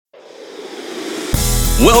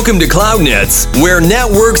Welcome to CloudNets, where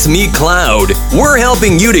networks meet cloud. We're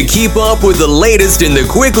helping you to keep up with the latest in the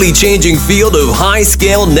quickly changing field of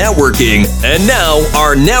high-scale networking. And now,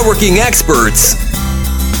 our networking experts.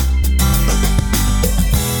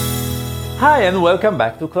 Hi, and welcome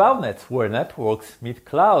back to CloudNets, where networks meet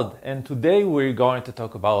cloud. And today we're going to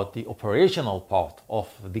talk about the operational part of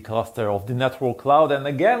the cluster of the network cloud. And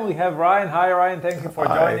again, we have Ryan. Hi, Ryan. Thank you for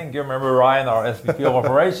joining. You remember Ryan, our SVP of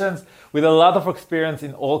operations, with a lot of experience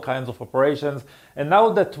in all kinds of operations. And now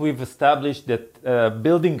that we've established that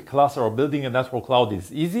building a cluster or building a network cloud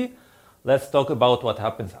is easy, let's talk about what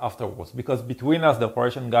happens afterwards. Because between us, the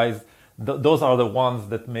operation guys, those are the ones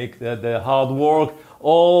that make the hard work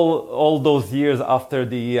all those years after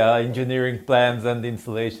the engineering plans and the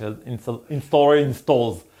installation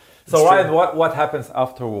installs. So Ryan, what happens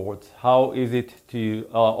afterwards? How is it to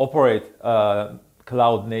operate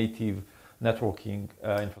cloud native networking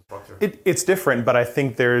infrastructure? It's different, but I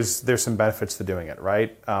think there's some benefits to doing it,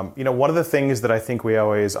 right? One of the things that I think we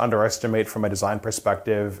always underestimate from a design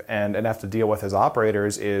perspective and have to deal with as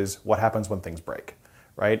operators is what happens when things break.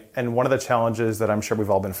 Right? And one of the challenges that I'm sure we've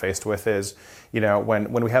all been faced with is,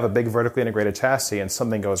 when we have a big vertically integrated chassis and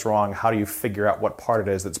something goes wrong, how do you figure out what part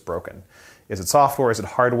it is that's broken? Is it software? Is it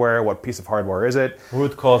hardware? What piece of hardware is it?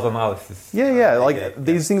 Root cause analysis.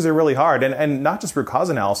 These things are really hard. And not just root cause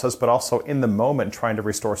analysis, but also in the moment trying to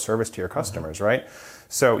restore service to your customers, right?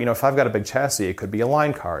 So, if I've got a big chassis, it could be a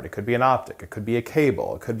line card, it could be an optic, it could be a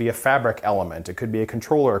cable, it could be a fabric element, it could be a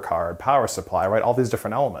controller card, power supply, right? All these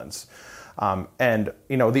different elements.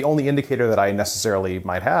 The only indicator that I necessarily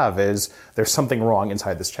might have is there's something wrong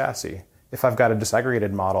inside this chassis. If I've got a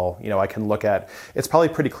disaggregated model, I can look at, it's probably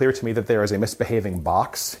pretty clear to me that there is a misbehaving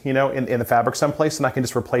box, in the fabric someplace, and I can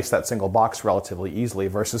just replace that single box relatively easily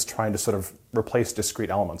versus trying to sort of replace discrete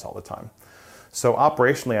elements all the time. So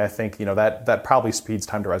operationally, I think, that probably speeds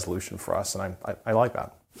time to resolution for us, and I like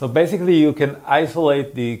that. So basically, you can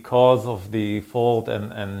isolate the cause of the fault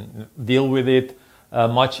and deal with it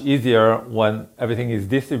much easier when everything is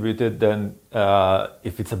distributed than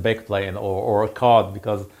if it's a backplane or a card,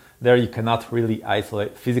 because there you cannot really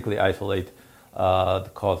physically isolate the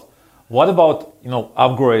cause. What about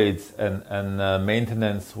upgrades and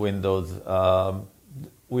maintenance windows?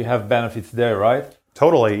 We have benefits there, right?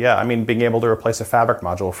 Totally, yeah. I mean, being able to replace a fabric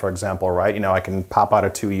module, for example, right? I can pop out a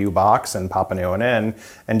 2U box and pop a new one in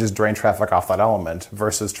and just drain traffic off that element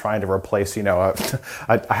versus trying to replace, a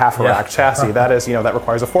half a rack chassis. That is, that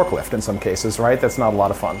requires a forklift in some cases, right? That's not a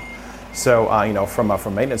lot of fun. So, from a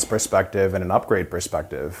maintenance perspective and an upgrade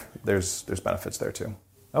perspective, there's benefits there too.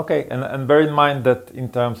 Okay, and bear in mind that in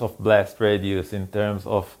terms of blast radius, in terms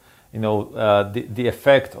of, the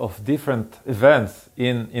effect of different events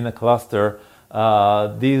in a cluster,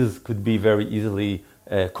 these could be very easily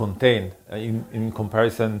contained in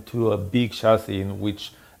comparison to a big chassis in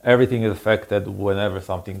which everything is affected whenever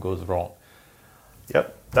something goes wrong.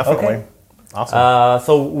 Yep, definitely. Okay. Awesome.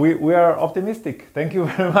 So we are optimistic. Thank you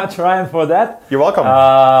very much, Ryan, for that. You're welcome.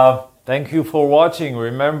 Thank you for watching.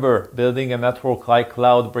 Remember, building a network like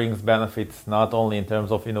cloud brings benefits not only in terms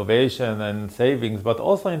of innovation and savings, but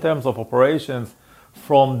also in terms of operations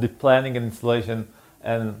from the planning and installation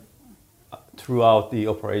and throughout the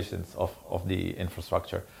operations of the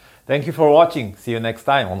infrastructure. Thank you for watching. See you next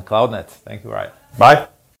time on CloudNets. Thank you, Ryan. Bye.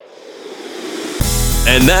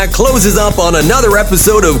 And that closes up on another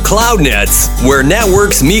episode of CloudNets, where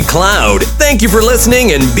networks meet cloud. Thank you for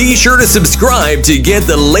listening, and be sure to subscribe to get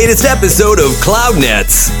the latest episode of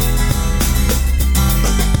CloudNets.